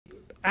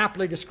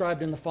aptly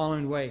described in the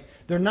following way.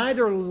 They're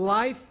neither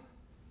alive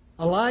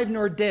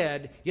nor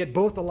dead, yet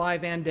both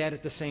alive and dead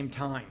at the same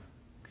time.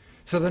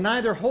 So they're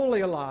neither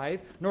wholly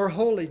alive nor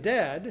wholly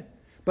dead,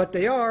 but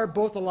they are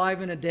both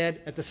alive and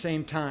dead at the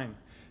same time.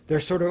 They're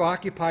sort of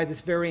occupy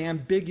this very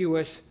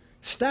ambiguous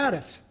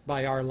status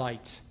by our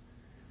lights.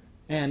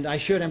 And I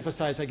should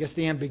emphasize, I guess,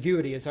 the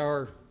ambiguity is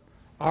our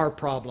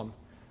problem.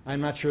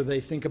 I'm not sure they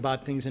think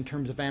about things in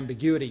terms of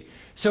ambiguity.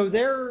 So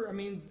there, I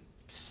mean,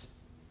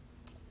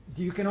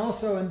 you can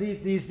also, and the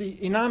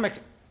enomics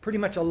pretty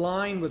much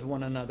align with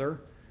one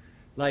another.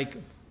 Like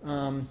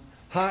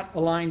hot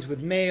aligns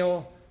with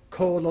male,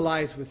 cold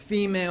aligns with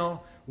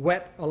female,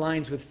 wet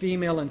aligns with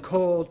female and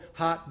cold,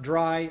 hot,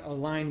 dry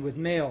align with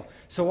male.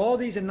 So all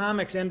these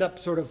enomics end up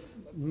sort of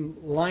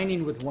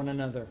lining with one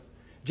another.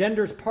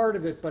 Gender is part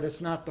of it, but it's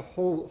not the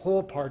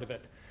whole part of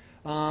it.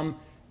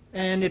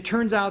 And it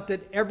turns out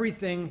that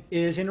everything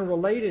is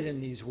interrelated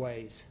in these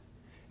ways.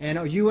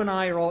 And you and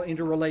I are all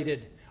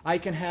interrelated. I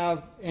can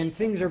have, and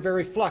things are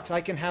very flux.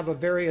 I can have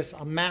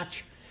a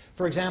match,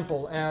 for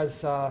example,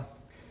 as a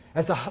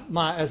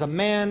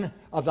man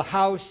of the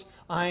house,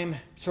 I'm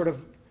sort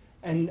of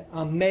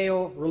a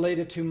male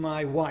related to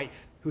my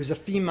wife, who's a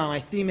female, my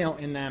female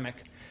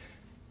enamic.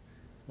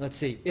 Let's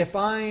see. If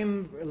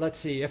I'm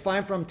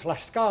from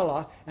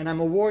Tlaxcala and I'm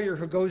a warrior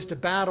who goes to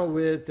battle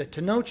with the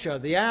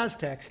Tenochtitlan, the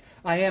Aztecs,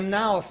 I am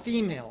now a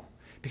female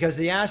because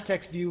the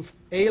Aztecs view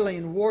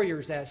alien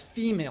warriors as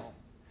female.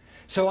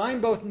 So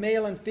I'm both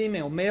male and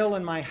female, male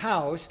in my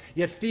house,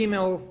 yet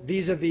female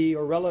vis-a-vis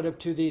or relative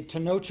to the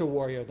Tenochtitlan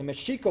warrior, the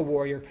Mexica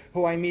warrior,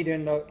 who I meet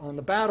on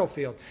the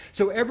battlefield.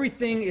 So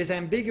everything is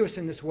ambiguous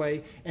in this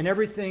way, and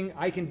everything,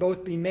 I can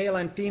both be male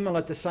and female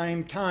at the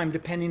same time,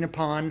 depending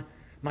upon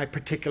my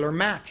particular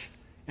match.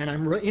 And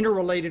I'm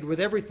interrelated with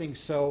everything,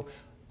 so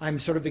I'm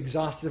sort of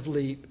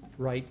exhaustively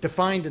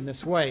defined in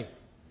this way.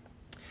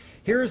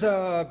 Here's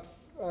a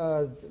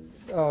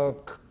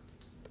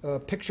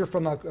picture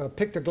from a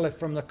pictoglyph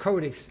from the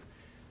Codex.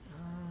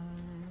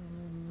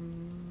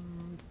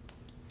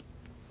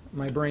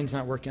 My brain's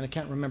not working. I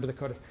can't remember the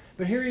Codex.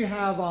 But here you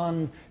have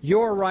on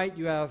your right,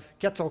 you have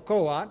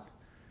Quetzalcoatl.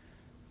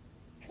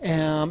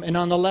 And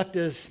on the left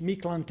is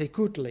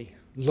Mictlantecutli,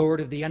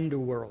 Lord of the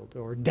Underworld,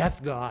 or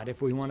Death God,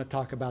 if we want to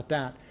talk about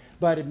that.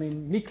 But I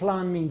mean,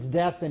 Mictlan means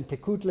death, and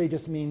Tecutli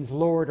just means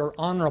Lord or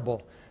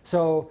honorable.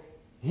 So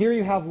here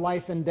you have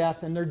life and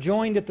death, and they're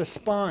joined at the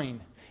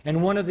spine.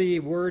 And one of the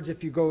words,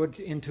 if you go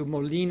into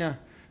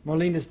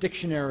Molina's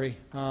dictionary,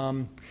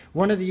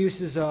 one of the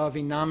uses of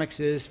enomics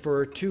is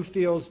for two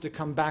fields to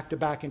come back to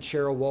back and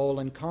share a wall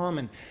in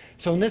common.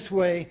 So in this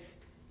way,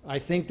 I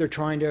think they're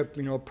trying to,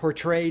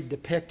 portray,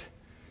 depict,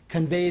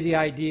 convey the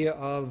idea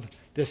of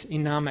this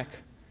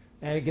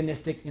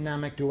agonistic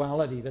enomic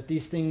duality, that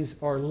these things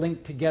are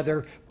linked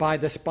together by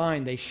the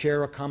spine. They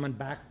share a common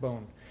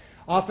backbone.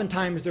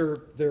 Oftentimes they're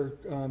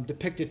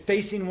depicted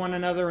facing one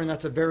another, and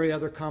that's a very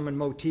other common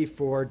motif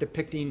for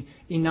depicting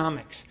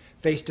enomics,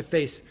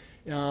 face-to-face.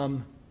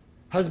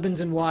 Husbands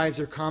and wives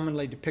are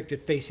commonly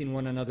depicted facing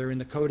one another in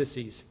the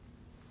codices.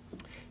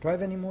 Do I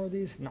have any more of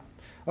these? No.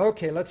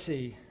 Okay, let's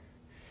see.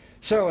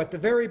 So at the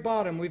very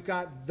bottom, we've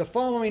got the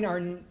following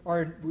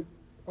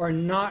are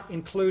not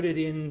included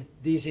in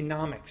these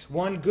enomics.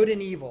 One, good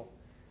and evil.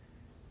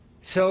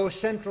 So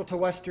central to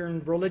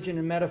Western religion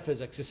and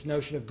metaphysics, this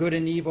notion of good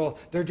and evil,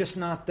 they're just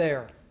not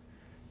there.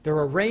 They're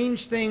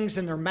arranged things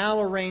and they're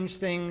malarranged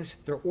things.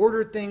 They're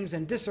ordered things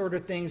and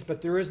disordered things,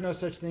 but there is no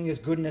such thing as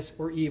goodness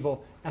or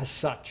evil as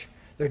such.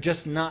 They're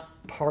just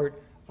not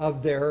part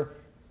of their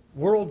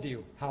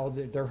worldview,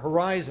 their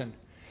horizon.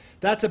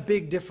 That's a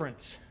big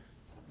difference.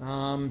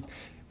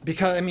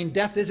 Because,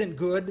 death isn't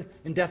good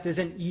and death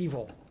isn't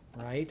evil,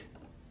 right?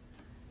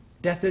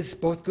 Death is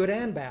both good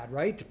and bad,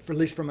 right? At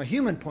least from a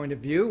human point of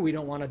view. We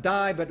don't want to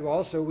die, but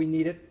also we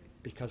need it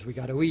because we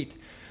got to eat.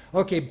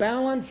 Okay,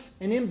 balance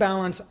and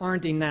imbalance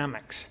aren't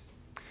enomics.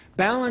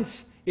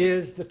 Balance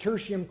is the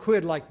tertium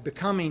quid, like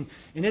becoming,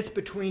 and it's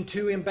between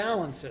two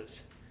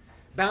imbalances.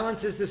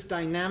 Balance is this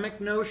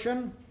dynamic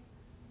notion,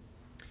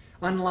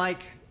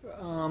 unlike,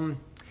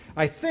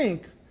 I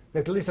think,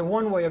 at least in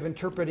one way of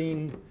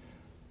interpreting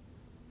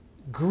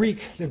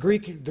the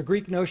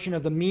Greek notion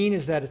of the mean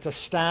is that it's a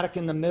static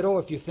in the middle.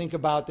 If you think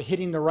about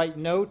hitting the right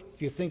note,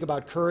 if you think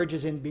about courage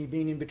as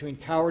being in between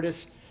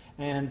cowardice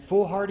and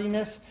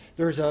foolhardiness,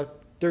 there's a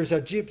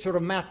sort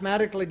of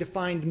mathematically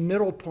defined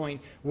middle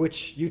point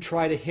which you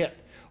try to hit.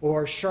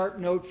 Or sharp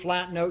note,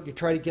 flat note, you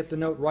try to get the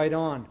note right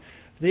on.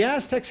 The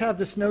Aztecs have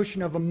this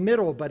notion of a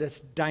middle, but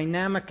it's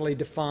dynamically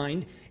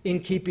defined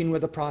in keeping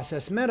with the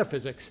process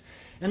metaphysics.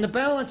 And the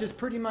balance is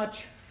pretty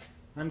much,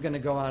 I'm going to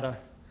go out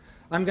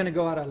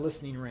of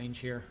listening range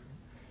here.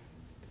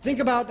 Think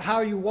about how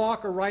you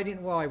walk or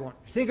riding, well, I won't.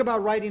 Think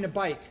about riding a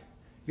bike.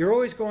 You're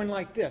always going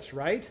like this,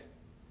 right?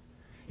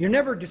 You're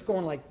never just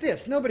going like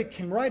this. Nobody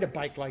can ride a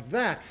bike like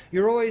that.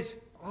 You're always,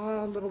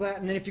 a little that,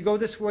 and then if you go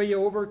this way,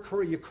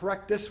 you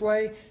correct this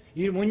way.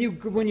 When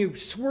you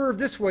swerve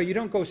this way, you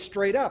don't go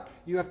straight up.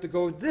 You have to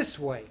go this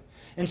way.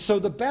 And so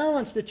the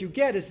balance that you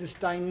get is this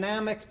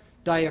dynamic,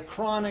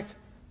 diachronic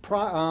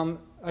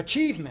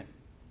achievement.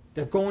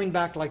 They're going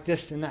back like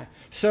this and that.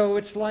 So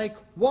it's like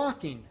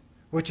walking,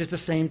 which is the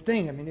same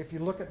thing. I mean, if you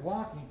look at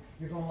walking,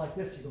 you're going like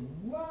this. You're going,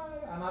 whoa,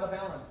 I'm out of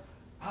balance,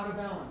 out of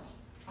balance,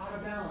 out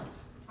of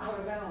balance, out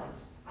of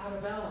balance, out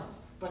of balance.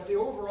 But the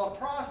overall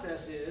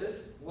process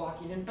is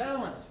walking in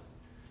balance.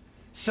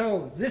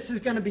 So this is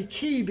going to be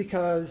key,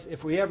 because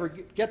if we ever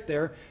get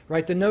there,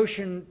 right,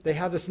 they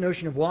have this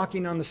notion of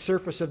walking on the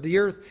surface of the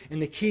earth, and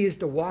the key is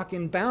to walk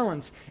in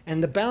balance.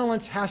 And the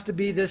balance has to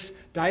be this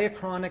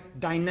diachronic,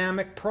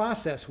 dynamic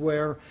process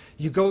where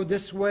you go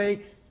this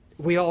way,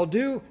 we all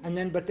do,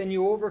 and but then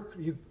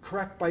you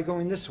correct by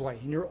going this way.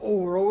 And we're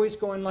always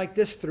going like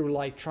this through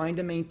life, trying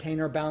to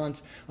maintain our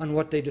balance on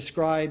what they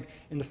describe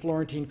in the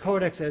Florentine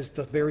Codex as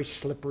the very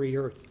slippery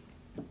earth.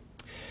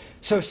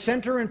 So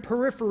center and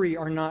periphery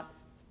are not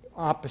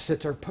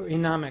opposites or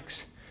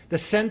enamics. The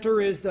center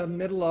is the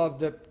middle of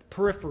the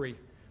periphery,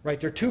 right?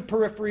 There are two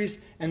peripheries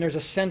and there's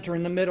a center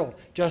in the middle,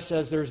 just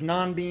as there's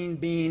non-being,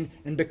 being,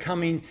 and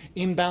becoming,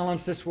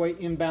 imbalance this way,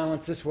 and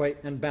balance.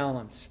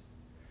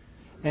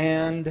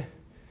 And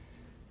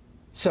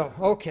so,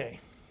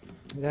 okay.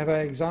 Have I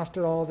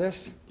exhausted all of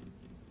this?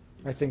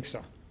 I think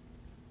so.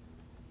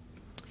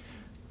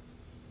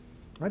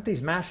 Aren't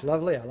these masks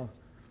lovely? I love them.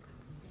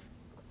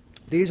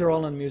 These are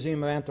all in the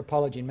Museum of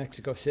Anthropology in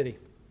Mexico City.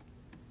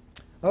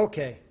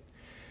 Okay,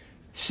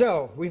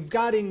 so we've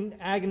got an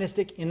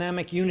agonistic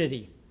enamic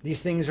unity.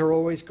 These things are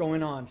always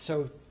going on.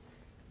 So,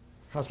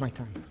 how's my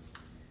time?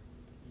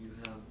 You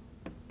have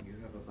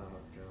about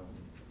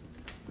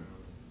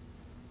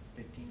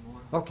 15 more.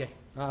 Okay,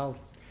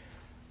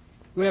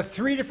 we have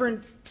three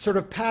different sort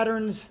of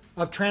patterns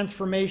of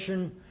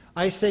transformation.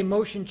 I say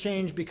motion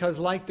change because,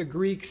 like the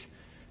Greeks,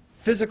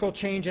 physical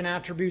change in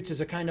attributes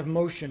is a kind of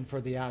motion for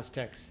the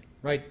Aztecs.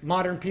 Right?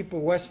 Modern people,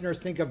 Westerners,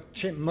 think of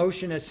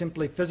motion as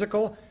simply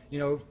physical,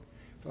 a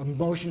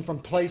motion from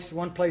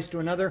one place to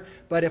another.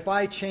 But if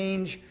I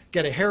change,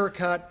 get a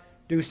haircut,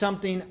 do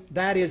something,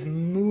 that is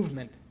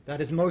movement.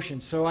 That is motion.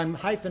 So I'm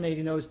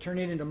hyphenating those,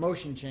 turning it into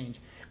motion change.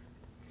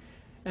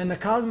 And the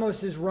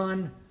cosmos is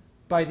run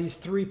by these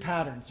three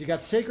patterns. You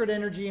got sacred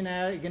energy and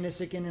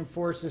agonistic and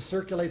forces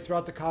circulate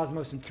throughout the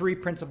cosmos in three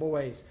principal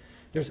ways.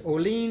 There's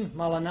Olin,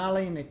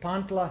 Malanali, and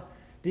Nepantla.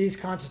 These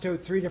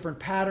constitute three different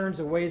patterns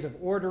or ways of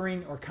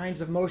ordering or kinds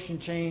of motion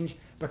change,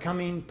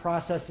 becoming,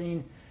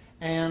 processing,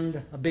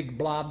 and a big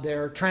blob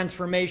there,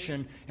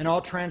 transformation. And all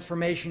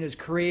transformation is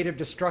creative,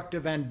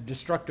 destructive, and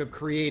destructive,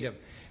 creative.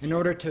 In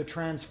order to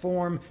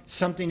transform,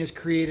 something is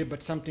created,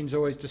 but something's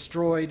always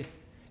destroyed.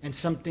 And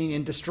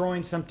in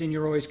destroying something,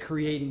 you're always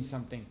creating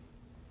something.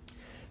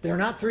 They're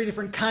not three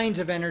different kinds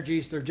of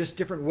energies. They're just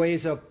different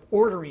ways of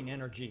ordering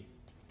energy.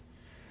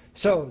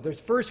 So the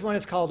first one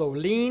is called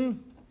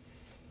Olin.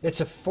 It's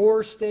a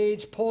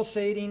four-stage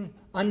pulsating,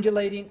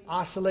 undulating,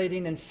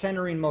 oscillating, and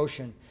centering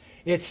motion.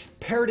 It's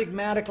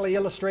paradigmatically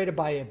illustrated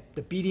by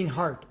the beating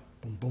heart.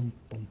 Boom, boom,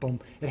 boom, boom.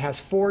 It has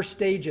four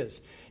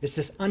stages. It's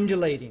this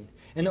undulating.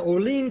 And the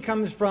Olin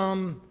comes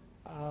from,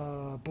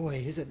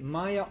 is it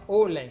Maya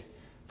ole,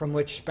 from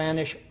which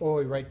Spanish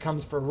oi, right,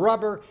 comes for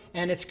rubber,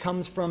 and it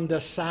comes from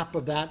the sap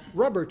of that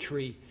rubber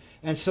tree.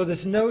 And so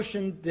this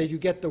notion that you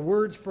get the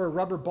words for a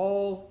rubber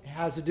ball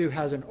has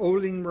an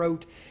Olin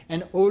root,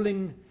 and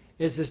Olin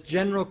is this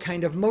general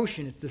kind of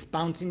motion. It's this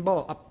bouncing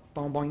ball, up,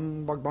 boing,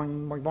 boing, boing,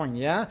 boing, boing, boing,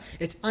 yeah?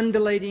 It's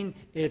undulating,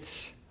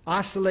 it's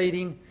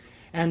oscillating,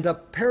 and the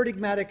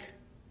paradigmatic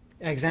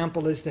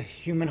example is the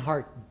human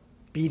heart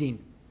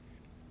beating,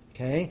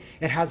 okay?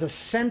 It has a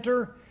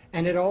center,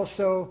 and it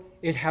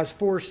has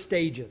four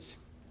stages.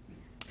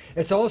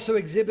 It's also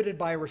exhibited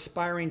by a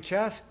respiring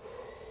chest,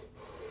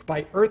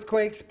 by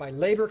earthquakes, by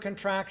labor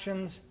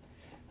contractions,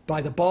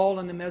 by the ball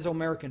in the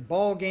Mesoamerican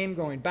ball game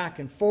going back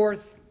and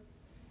forth.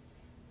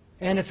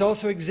 And it's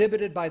also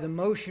exhibited by the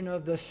motion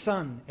of the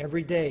sun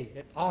every day.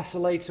 It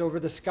oscillates over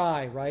the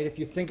sky, right? If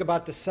you think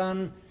about the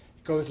sun,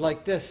 it goes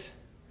like this,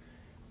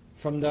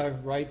 from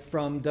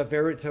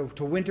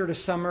winter to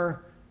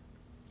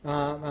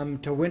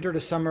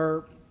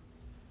summer,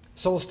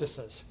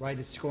 solstices, right?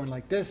 It's going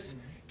like this,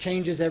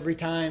 changes every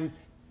time.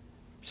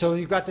 So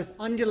you've got this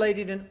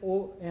undulating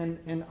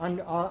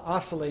and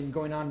oscillating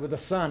going on with the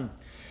sun.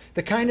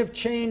 The kind of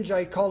change,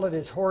 I call it,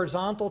 is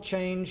horizontal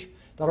change.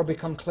 That'll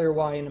become clear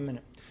why in a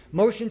minute.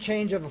 Motion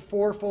change of a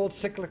fourfold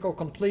cyclical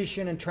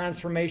completion and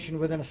transformation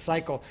within a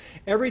cycle.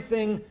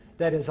 Everything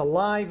that is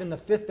alive in the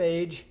fifth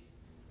age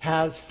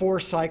has four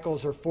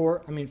cycles or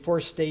four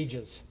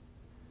stages.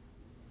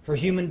 For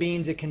human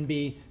beings, it can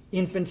be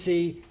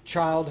infancy,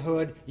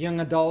 childhood, young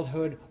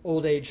adulthood,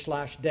 old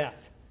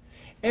age/death.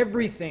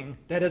 Everything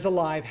that is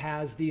alive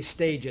has these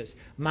stages: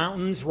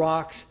 mountains,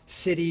 rocks,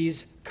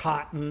 cities,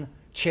 cotton,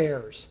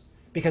 chairs.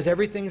 Because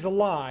everything's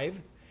alive,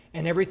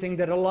 and everything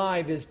that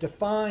alive is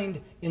defined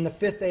in the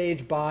fifth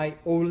age by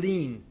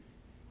Olin.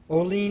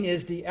 Olin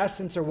is the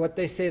essence, or what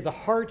they say, the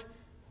heart.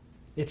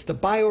 It's the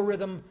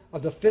biorhythm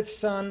of the fifth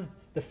sun,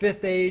 the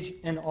fifth age,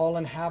 and all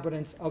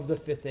inhabitants of the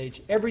fifth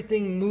age.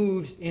 Everything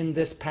moves in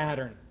this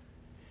pattern.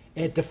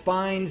 It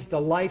defines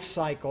the life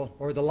cycle,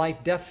 or the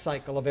life-death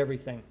cycle of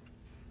everything.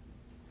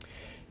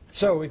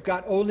 So we've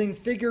got Oline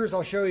figures.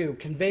 I'll show you.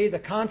 Convey the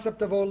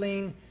concept of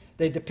Oline.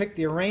 They depict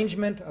the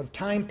arrangement of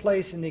time,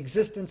 place, and the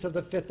existence of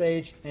the fifth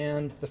age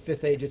and the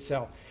fifth age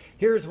itself.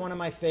 Here's one of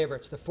my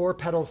favorites, the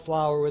four-petaled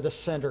flower with a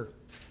center,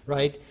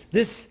 right?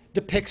 This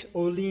depicts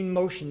Oline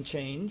motion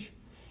change.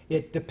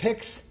 It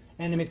depicts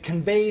and it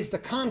conveys the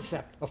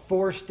concept of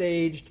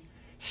four-staged,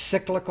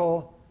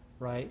 cyclical,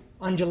 right,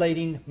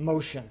 undulating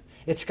motion.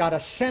 It's got a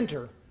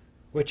center,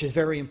 which is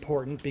very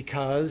important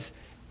because,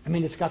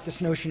 it's got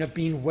this notion of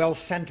being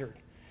well-centered.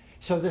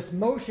 So this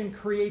motion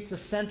creates a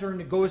center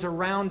and it goes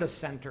around a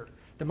center.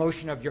 The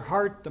motion of your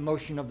heart, the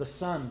motion of the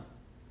sun.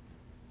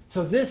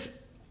 So this,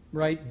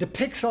 right,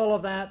 depicts all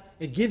of that.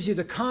 It gives you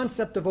the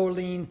concept of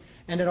Oline,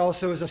 and it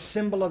also is a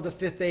symbol of the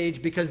fifth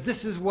age because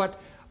this is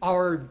what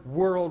our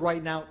world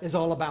right now is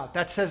all about.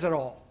 That says it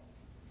all.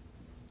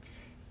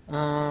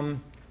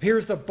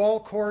 Here's the ball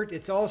court.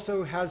 It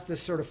also has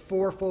this sort of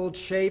fourfold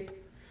shape.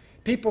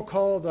 People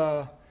call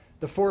the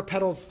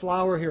four-petaled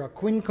flower here a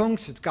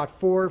quincunx. It's got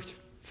four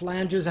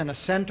flanges and a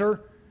center.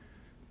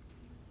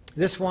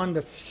 This one,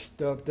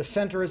 the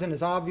center isn't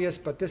as obvious,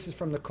 but this is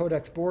from the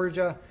Codex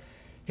Borgia.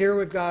 Here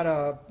we've got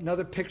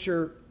another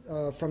picture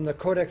from the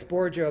Codex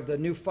Borgia of the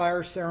new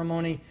fire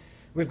ceremony.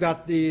 We've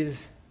got the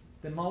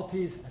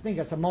Maltese, I think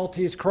that's a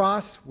Maltese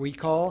cross, we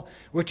call,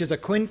 which is a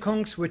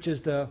quincunx, which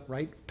is the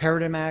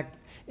paradigmatic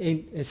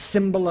a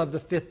symbol of the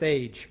fifth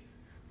age.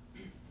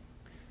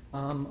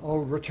 I'll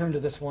return to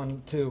this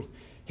one too.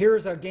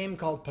 Here's a game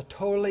called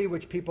Patoli,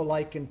 which people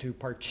liken to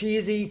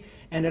Parcheesi,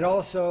 and it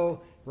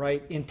also,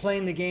 in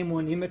playing the game,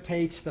 one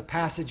imitates the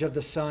passage of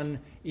the sun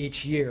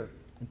each year.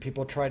 And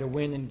people try to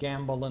win and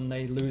gamble, and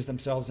they lose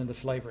themselves into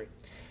slavery.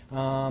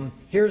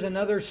 Here's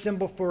another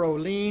symbol for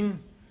Oline.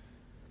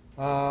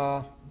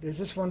 Is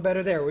this one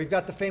better there? We've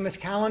got the famous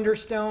calendar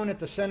stone. At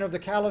the center of the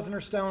calendar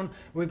stone,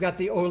 we've got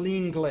the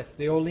Oline glyph,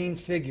 the Oline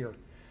figure,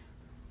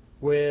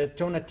 with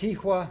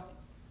Tonatiuh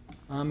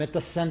at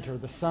the center,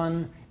 the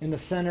sun in the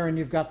center, and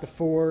you've got the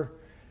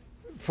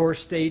four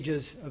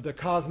stages of the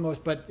cosmos,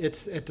 but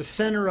it's at the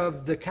center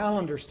of the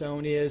calendar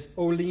stone is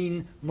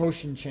Oline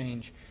motion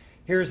change.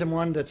 Here's the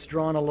one that's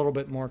drawn a little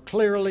bit more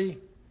clearly.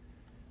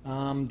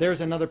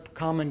 There's another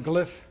common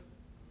glyph.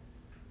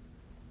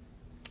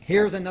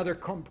 Here's another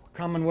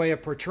common way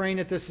of portraying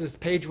it. This is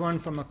page 1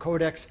 from a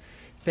Codex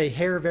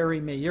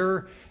Feherveri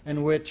Meilleur,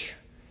 in which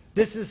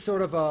this is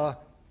sort of a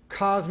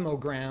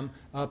cosmogram,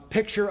 a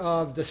picture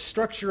of the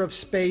structure of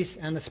space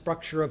and the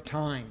structure of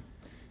time.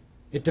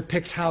 It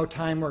depicts how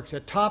time works.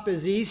 The top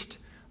is east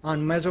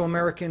on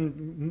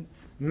Mesoamerican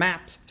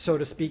maps, so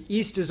to speak.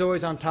 East is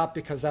always on top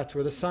because that's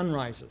where the sun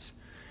rises.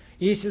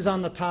 East is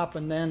on the top,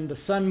 and then the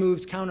sun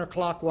moves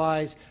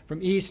counterclockwise from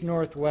east,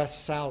 north,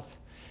 west, south.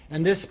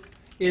 And this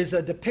is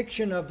a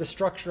depiction of the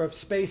structure of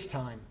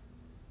space-time,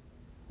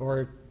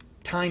 or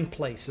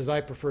time-place, as I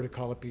prefer to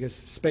call it, because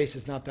space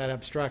is not that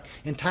abstract.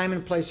 And time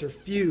and place are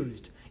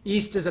fused.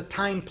 East is a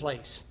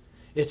time-place.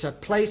 It's a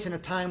place and a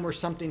time where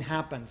something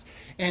happens.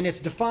 And it's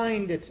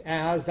defined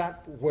as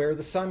that where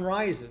the sun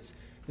rises.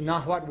 The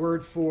Nahuatl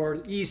word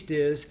for east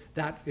is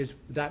that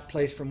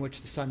place from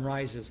which the sun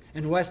rises.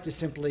 And west is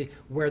simply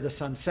where the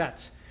sun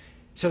sets.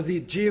 So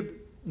the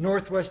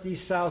northwest,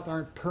 east, south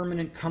aren't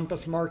permanent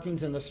compass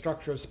markings in the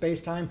structure of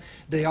space-time.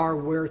 They are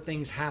where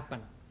things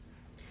happen.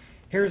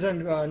 Here's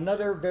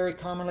another very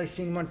commonly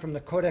seen one from the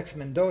Codex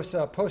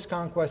Mendoza, a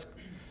post-conquest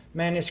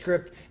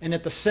manuscript. And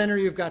at the center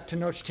you've got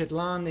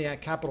Tenochtitlan, the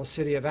capital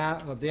city of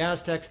the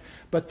Aztecs.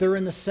 But they're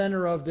in the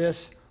center of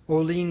this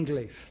Oline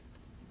glyph.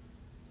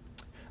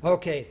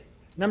 Okay,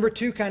 number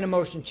 2 kind of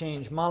motion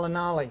change,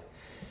 Malinali.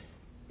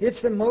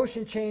 It's the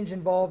motion change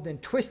involved in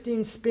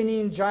twisting,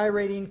 spinning,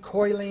 gyrating,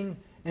 coiling,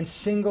 and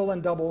single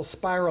and double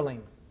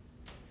spiraling.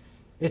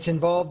 It's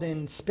involved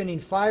in spinning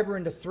fiber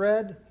into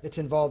thread. It's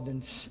involved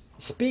in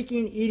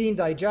speaking, eating,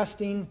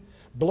 digesting,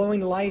 blowing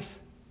life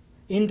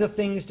into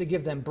things to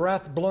give them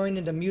breath, blowing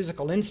into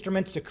musical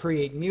instruments to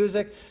create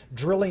music,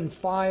 drilling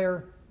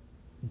fire,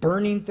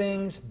 burning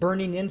things,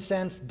 burning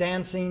incense,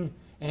 dancing,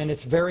 and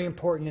it's very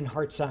important in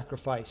heart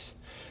sacrifice.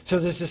 So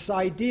there's this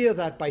idea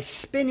that by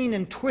spinning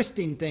and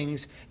twisting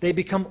things, they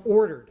become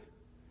ordered.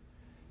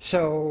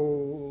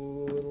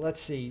 So let's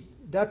see.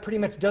 That pretty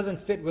much doesn't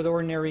fit with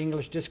ordinary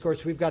English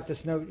discourse. We've got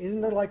this note. Isn't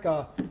there like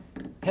a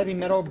heavy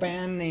metal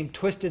band named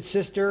Twisted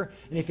Sister?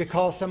 And if you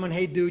call someone,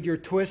 hey dude, you're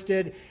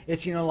twisted,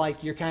 it's,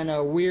 like you're kind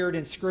of weird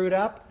and screwed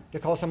up. To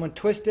call someone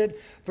twisted.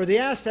 For the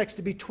Aztecs,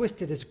 to be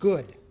twisted is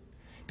good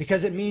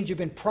because it means you've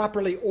been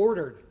properly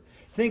ordered.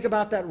 Think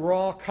about that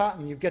raw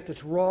cotton. You get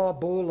this raw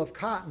bowl of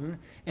cotton,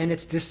 and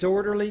it's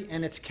disorderly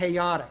and it's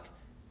chaotic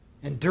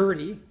and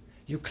dirty.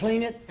 You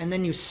clean it, and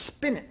then you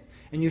spin it.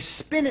 And you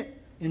spin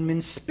it, and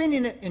in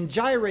spinning it and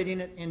gyrating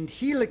it and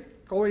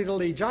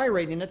helicoidally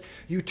gyrating it,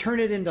 you turn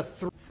it into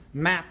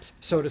maps,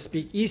 so to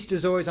speak. East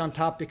is always on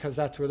top because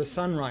that's where the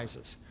sun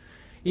rises.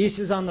 East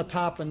is on the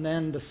top, and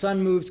then the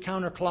sun moves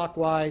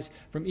counterclockwise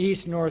from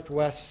east, north,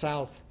 west,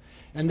 south.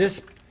 And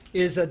this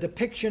is a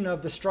depiction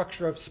of the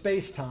structure of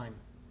space-time,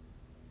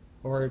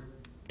 or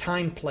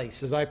time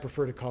place, as I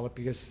prefer to call it,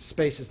 because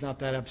space is not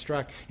that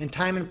abstract. And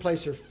time and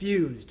place are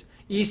fused.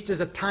 East is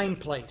a time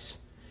place.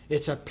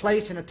 It's a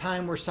place and a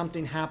time where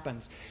something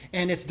happens.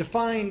 And it's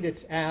defined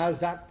as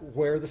that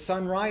where the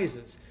sun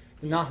rises.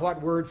 The Nahuatl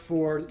word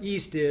for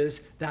east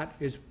is that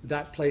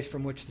place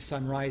from which the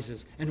sun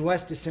rises. And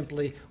west is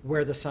simply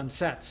where the sun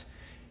sets.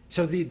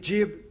 So the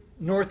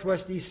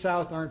northwest, east,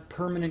 south aren't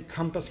permanent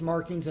compass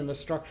markings in the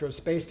structure of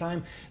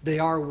space-time. They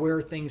are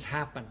where things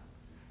happen.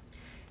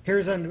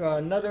 Here's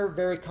another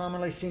very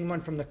commonly seen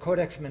one from the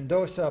Codex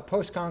Mendoza, a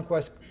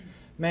post-conquest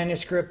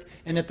manuscript.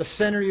 And at the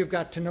center you've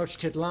got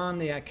Tenochtitlan,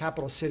 the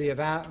capital city of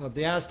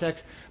the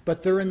Aztecs.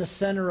 But they're in the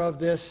center of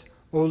this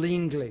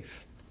Olin glyph.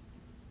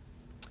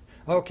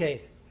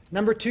 Okay,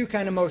 number 2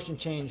 kind of motion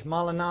change,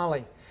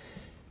 Malinali.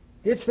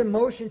 It's the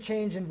motion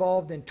change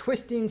involved in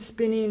twisting,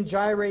 spinning,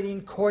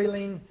 gyrating,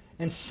 coiling,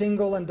 and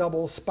single and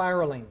double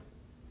spiraling.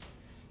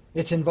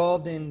 It's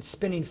involved in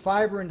spinning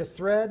fiber into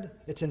thread.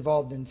 It's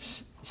involved in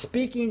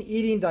speaking,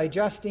 eating,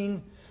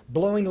 digesting,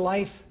 blowing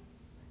life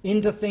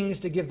into things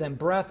to give them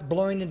breath,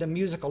 blowing into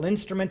musical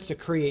instruments to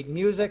create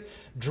music,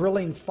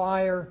 drilling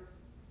fire,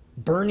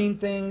 burning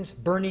things,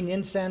 burning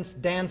incense,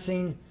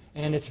 dancing,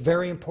 and it's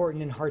very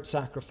important in heart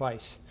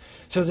sacrifice.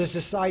 So there's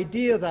this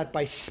idea that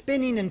by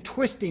spinning and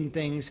twisting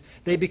things,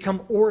 they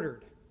become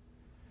ordered.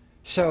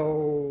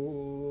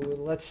 So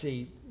let's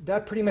see.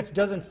 That pretty much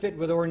doesn't fit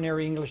with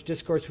ordinary English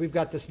discourse. We've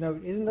got this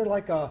note. Isn't there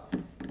like a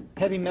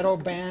heavy metal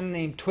band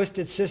named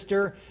Twisted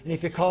Sister? And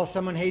if you call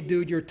someone, hey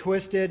dude, you're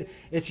twisted,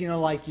 it's, you know,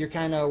 like you're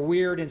kind of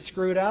weird and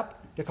screwed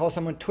up. To call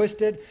someone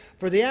twisted.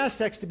 For the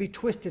Aztecs, to be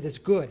twisted is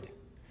good,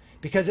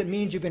 because it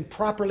means you've been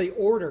properly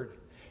ordered.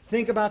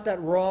 Think about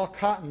that raw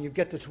cotton. You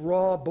get this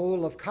raw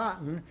bowl of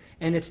cotton,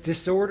 and it's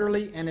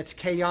disorderly and it's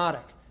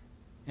chaotic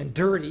and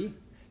dirty.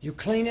 You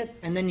clean it,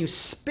 and then you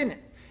spin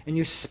it. And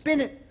you spin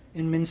it,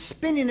 and in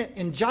spinning it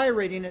and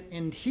gyrating it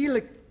and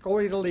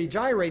helicoidally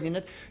gyrating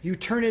it, you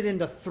turn it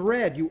into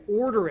thread. You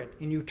order it,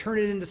 and you turn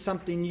it into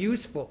something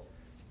useful.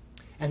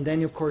 And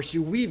then, of course,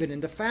 you weave it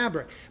into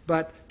fabric.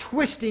 But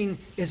twisting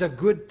is a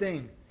good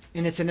thing,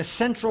 and it's an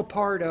essential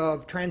part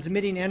of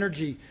transmitting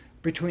energy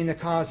between the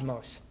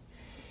cosmos.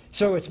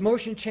 So it's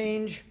motion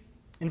change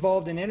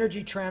involved in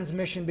energy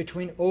transmission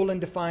between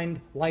Olin-defined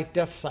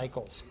life-death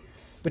cycles,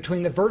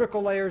 between the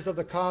vertical layers of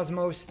the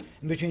cosmos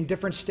and between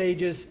different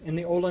stages in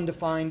the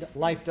Olin-defined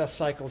life-death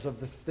cycles of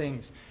the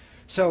things.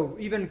 So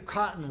even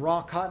cotton,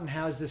 raw cotton,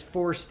 has this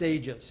 4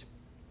 stages.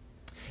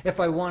 If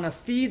I want to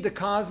feed the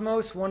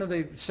cosmos, one of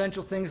the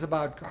essential things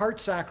about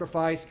heart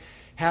sacrifice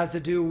has to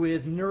do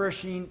with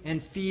nourishing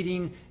and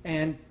feeding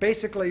and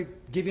basically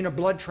giving a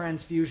blood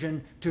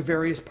transfusion to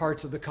various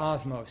parts of the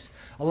cosmos.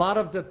 A lot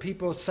of the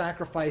people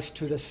sacrifice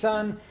to the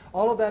sun.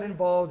 All of that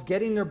involves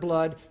getting their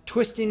blood,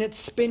 twisting it,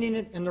 spinning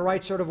it in the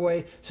right sort of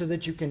way so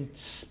that you can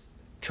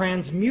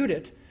transmute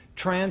it,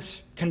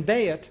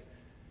 convey it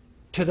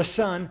to the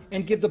sun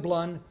and give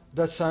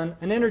the sun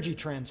an energy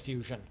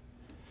transfusion.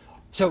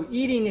 So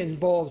eating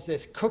involves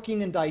this.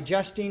 Cooking and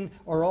digesting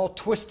are all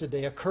twisted.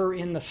 They occur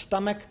in the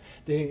stomach.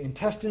 The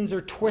intestines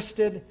are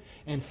twisted,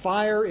 and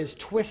fire is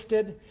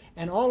twisted.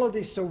 And all of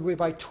these, so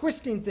by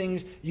twisting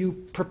things, you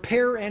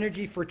prepare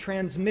energy for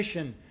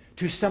transmission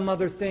to some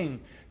other thing,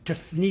 to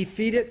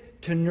feed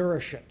it, to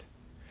nourish it.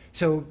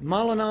 So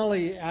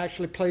Malinali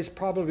actually plays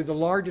probably the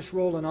largest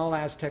role in all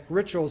Aztec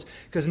rituals,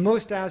 because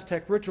most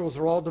Aztec rituals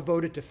are all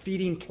devoted to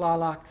feeding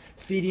Tlaloc,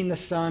 feeding the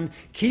sun,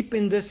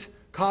 keeping this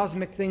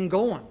cosmic thing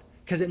going,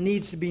 because it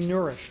needs to be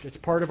nourished. It's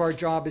part of our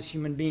job as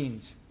human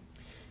beings.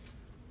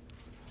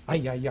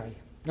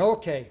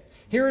 Okay,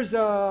 here's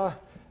called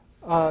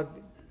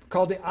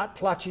the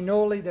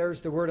Atlachinoli.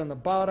 There's the word on the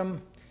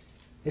bottom.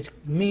 It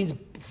means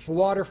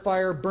water,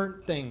 fire,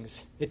 burnt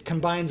things. It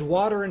combines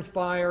water and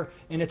fire,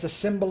 and it's a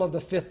symbol of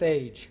the 5th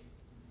age.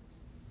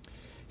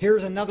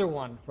 Here's another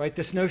one, right?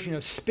 This notion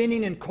of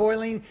spinning and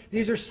coiling.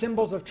 These are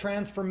symbols of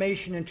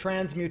transformation and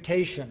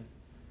transmutation.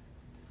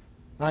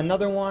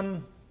 Another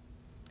one.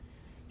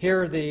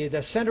 Here,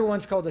 the center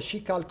one's called the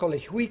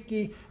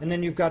Xicalcolehuiqui, and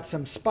then you've got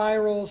some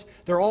spirals.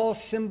 They're all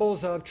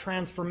symbols of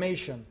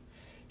transformation.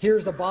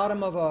 Here's the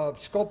bottom of a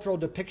sculptural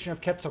depiction of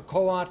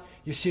Quetzalcoatl.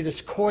 You see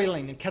this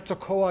coiling, and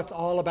Quetzalcoatl's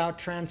all about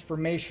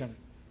transformation.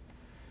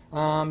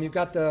 You've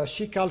got the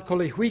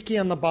Xicalcolehuiqui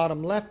on the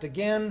bottom left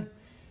again.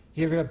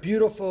 You've got a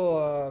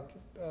beautiful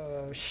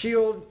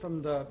shield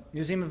from the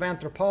Museum of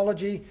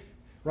Anthropology.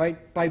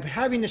 Right? By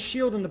having a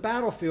shield in the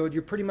battlefield,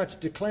 you're pretty much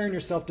declaring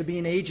yourself to be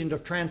an agent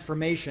of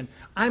transformation.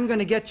 I'm going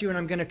to get you, and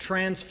I'm going to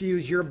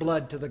transfuse your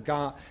blood to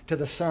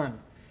the sun.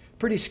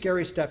 Pretty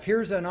scary stuff.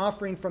 Here's an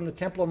offering from the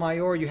Templo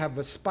Mayor. You have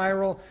a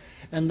spiral,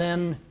 and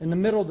then in the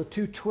middle, the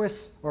 2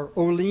 twists are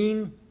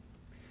Olin.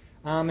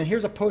 And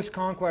here's a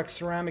post-conquest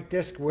ceramic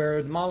disc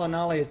where the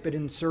Malinali has been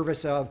in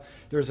service of,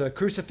 there's a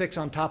crucifix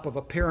on top of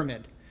a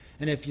pyramid.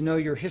 And if you know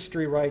your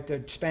history right,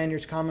 the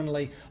Spaniards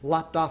commonly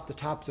lopped off the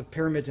tops of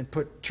pyramids and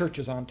put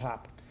churches on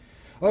top.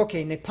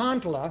 Okay,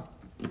 Nepantla,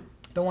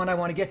 the one I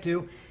want to get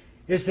to,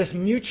 is this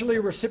mutually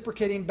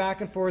reciprocating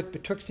back and forth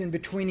betwixt and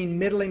betweening,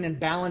 middling, and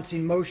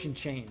balancing motion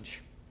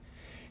change.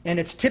 And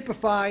it's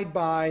typified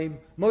by,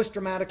 most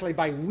dramatically,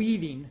 by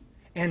weaving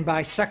and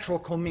by sexual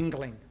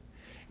commingling.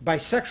 By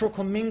sexual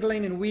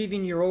commingling and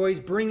weaving, you're always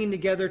bringing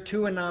together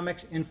two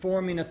anomics and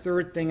forming a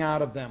third thing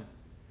out of them.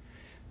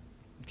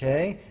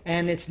 Okay?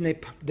 And it's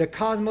the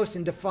cosmos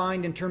and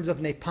defined in terms of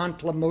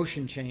Nepantla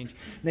motion change.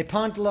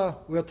 Nepantla,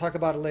 we'll talk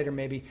about it later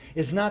maybe,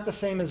 is not the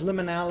same as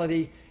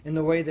liminality in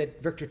the way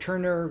that Victor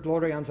Turner,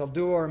 Gloria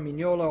Anzaldúa,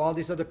 Mignolo, all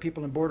these other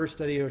people in border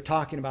study are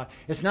talking about.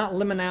 It's not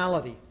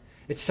liminality.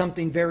 It's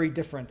something very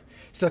different.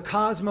 So the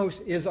cosmos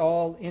is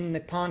all in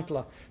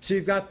Nepantla. So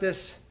you've got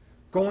this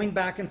going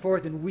back and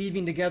forth and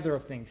weaving together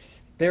of things.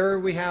 There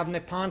we have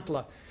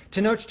Nepantla.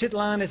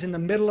 Tenochtitlan is in the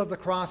middle of the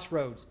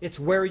crossroads. It's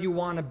where you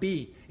want to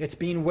be. It's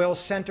being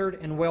well-centered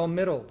and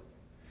well-middled.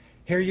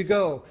 Here you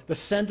go. The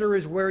center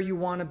is where you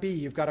want to be.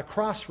 You've got a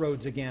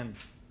crossroads again.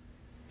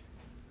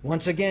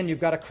 Once again, you've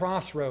got a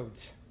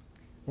crossroads.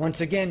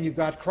 Once again, you've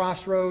got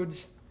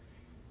crossroads.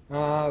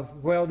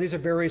 Well, these are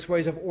various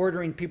ways of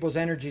ordering people's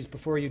energies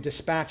before you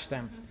dispatch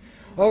them.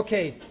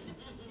 Okay.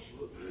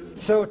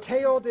 So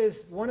Teot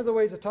is, one of the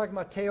ways of talking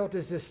about Teot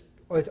is this,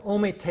 is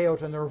Ome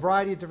Teot, and there are a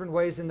variety of different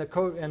ways in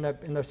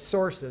the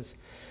sources.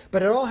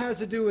 But it all has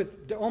to do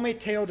with, the Ome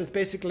Teot is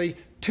basically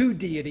two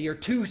deity, or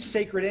two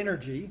sacred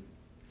energy.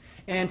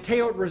 And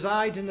Teot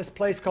resides in this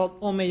place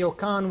called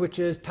Omeyokan, which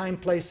is time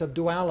place of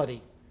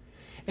duality.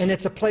 And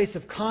it's a place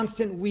of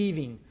constant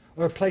weaving,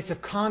 or a place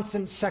of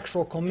constant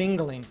sexual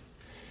commingling.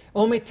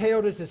 Ome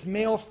Teot is this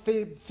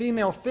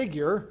male-female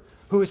figure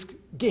who is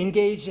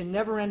engaged in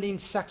never-ending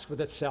sex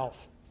with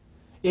itself.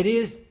 It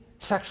is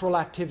sexual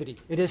activity.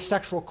 It is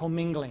sexual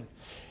commingling.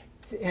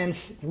 And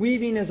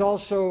weaving is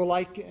also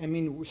like, I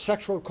mean,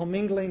 sexual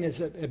commingling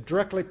is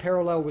directly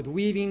parallel with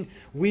weaving.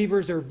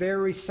 Weavers are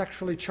very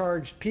sexually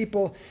charged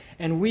people.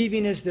 And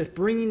weaving is the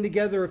bringing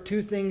together of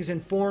two things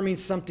and forming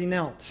something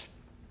else.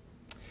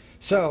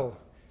 So,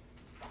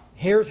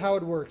 here's how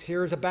it works.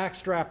 Here's a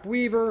backstrap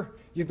weaver.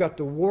 You've got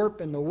the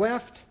warp and the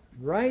weft,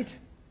 right?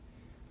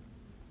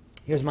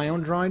 Here's my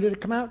own drawing. Did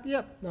it come out?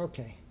 Yep,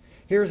 okay.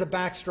 Here's a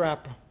backstrap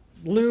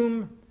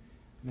loom.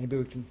 Maybe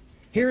we can.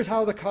 Here's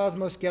how the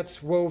cosmos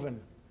gets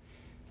woven.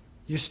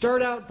 You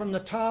start out from the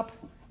top,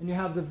 and you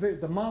have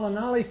the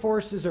Malinali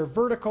forces are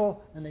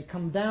vertical, and they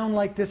come down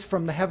like this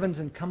from the heavens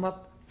and come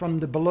up from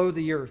below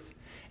the earth.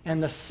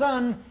 And the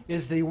sun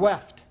is the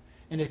weft,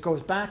 and it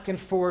goes back and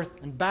forth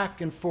and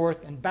back and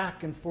forth and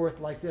back and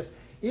forth like this.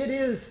 It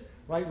is,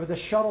 right, with the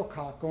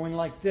shuttlecock going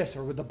like this,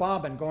 or with the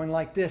bobbin going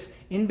like this,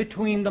 in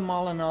between the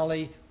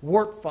Malinali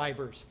warp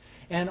fibers.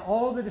 And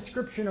all the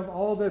description of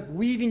all the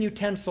weaving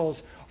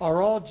utensils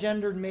are all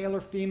gendered male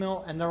or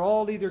female, and they're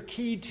all either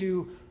keyed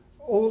to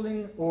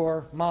Olin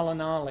or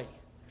Malinali,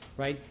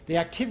 right? The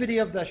activity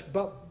of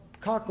the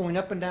cock going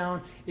up and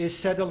down is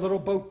said a little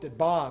boat that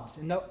bobs.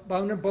 And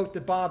on a boat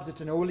that bobs,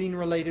 it's an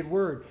Olin-related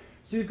word.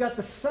 So you've got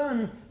the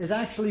sun is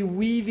actually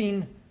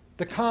weaving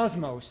the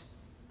cosmos,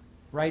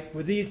 right?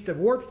 With these, the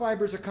warp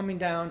fibers are coming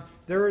down.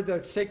 There are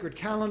the sacred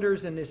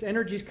calendars, and this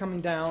energy is coming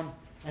down.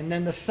 And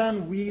then the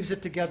sun weaves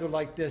it together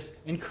like this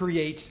and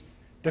creates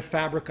the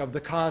fabric of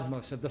the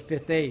cosmos, of the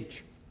fifth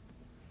age.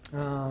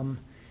 The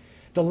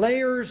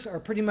layers are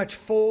pretty much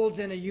folds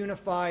in a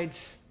unified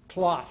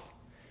cloth.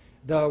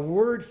 The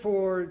word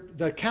for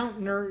the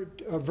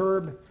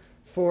verb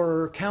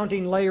for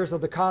counting layers of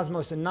the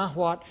cosmos in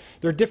Nahuatl,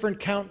 there are different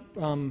count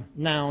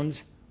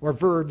nouns or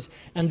verbs,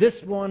 and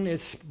this one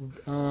is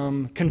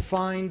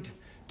confined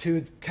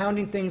to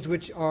counting things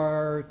which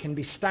can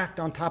be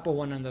stacked on top of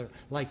one another,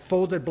 like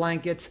folded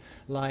blankets,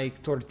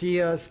 like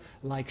tortillas,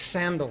 like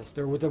sandals.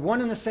 They're the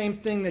one and the same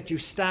thing that you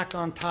stack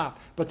on top,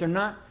 but they're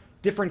not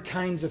different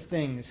kinds of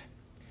things.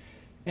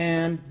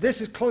 And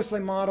this is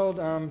closely modeled.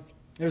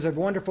 There's a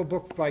wonderful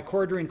book by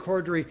Cordray and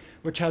Cordray,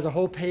 which has a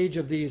whole page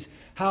of these,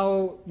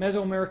 how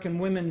Mesoamerican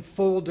women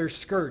fold their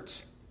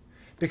skirts,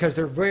 because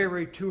they're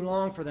very too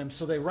long for them,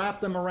 so they wrap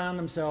them around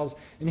themselves.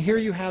 And here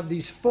you have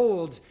these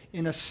folds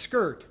in a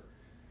skirt.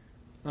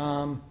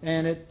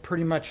 And it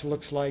pretty much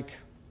looks like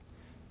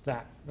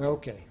that.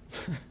 Okay.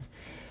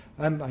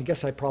 I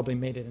guess I probably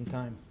made it in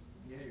time.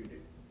 Yeah, you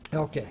did.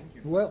 Okay.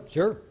 Well,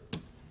 sure.